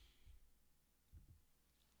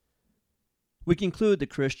We conclude the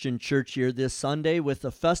Christian church year this Sunday with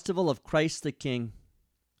the festival of Christ the King.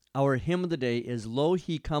 Our hymn of the day is Lo,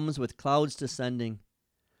 He Comes with Clouds Descending.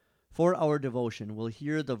 For our devotion, we'll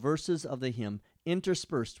hear the verses of the hymn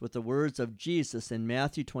interspersed with the words of Jesus in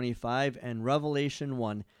Matthew 25 and Revelation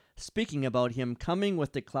 1, speaking about him coming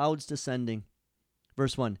with the clouds descending.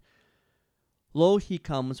 Verse 1, Lo, he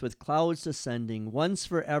comes with clouds descending, once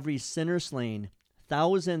for every sinner slain.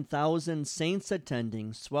 Thousand saints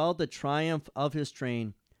attending, swell the triumph of his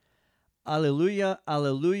train. Alleluia,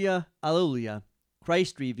 alleluia, alleluia.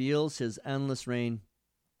 Christ reveals his endless reign.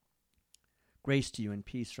 Grace to you and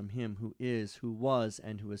peace from him who is, who was,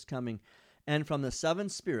 and who is coming, and from the seven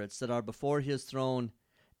spirits that are before his throne,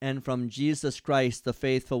 and from Jesus Christ, the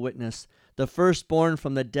faithful witness, the firstborn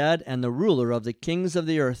from the dead, and the ruler of the kings of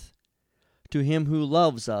the earth. To him who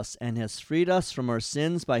loves us and has freed us from our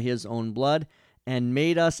sins by his own blood, and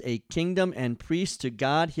made us a kingdom and priests to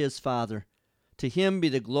God his Father. To him be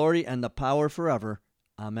the glory and the power forever.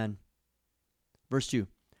 Amen. Verse 2.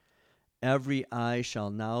 Every eye shall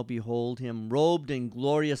now behold him, robed in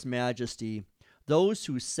glorious majesty. Those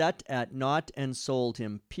who set at naught and sold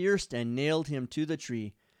him, pierced and nailed him to the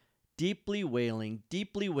tree. Deeply wailing,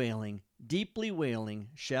 deeply wailing, deeply wailing,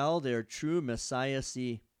 shall their true Messiah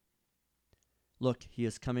see. Look, he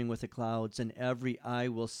is coming with the clouds, and every eye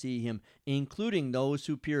will see him, including those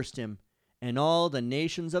who pierced him, and all the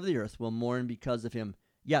nations of the earth will mourn because of him.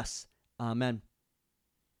 Yes, amen.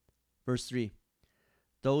 Verse 3.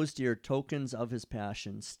 Those dear tokens of his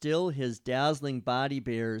passion, still his dazzling body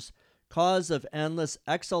bears, cause of endless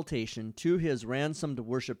exaltation to his ransomed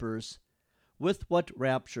worshippers. With what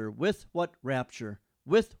rapture, with what rapture,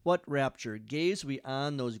 with what rapture gaze we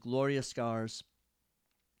on those glorious scars.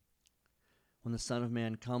 When the Son of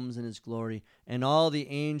Man comes in his glory, and all the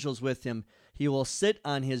angels with him, he will sit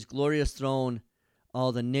on his glorious throne.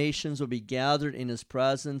 All the nations will be gathered in his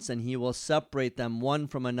presence, and he will separate them one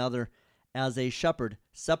from another, as a shepherd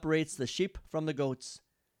separates the sheep from the goats.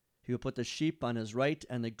 He will put the sheep on his right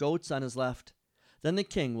and the goats on his left. Then the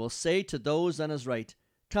king will say to those on his right,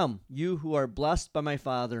 Come, you who are blessed by my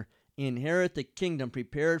Father, inherit the kingdom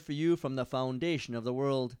prepared for you from the foundation of the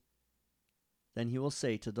world. Then he will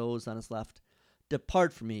say to those on his left,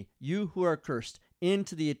 Depart from me, you who are cursed,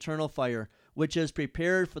 into the eternal fire, which is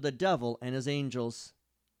prepared for the devil and his angels.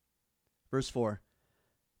 Verse 4.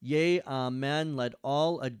 Yea, amen, let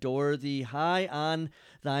all adore thee, high on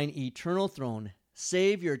thine eternal throne.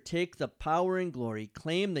 Savior, take the power and glory,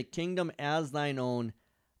 claim the kingdom as thine own.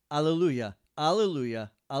 Alleluia,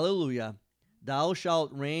 alleluia, alleluia. Thou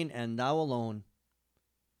shalt reign, and thou alone.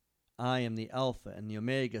 I am the Alpha and the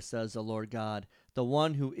Omega, says the Lord God, the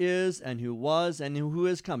one who is and who was and who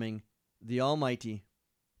is coming, the Almighty.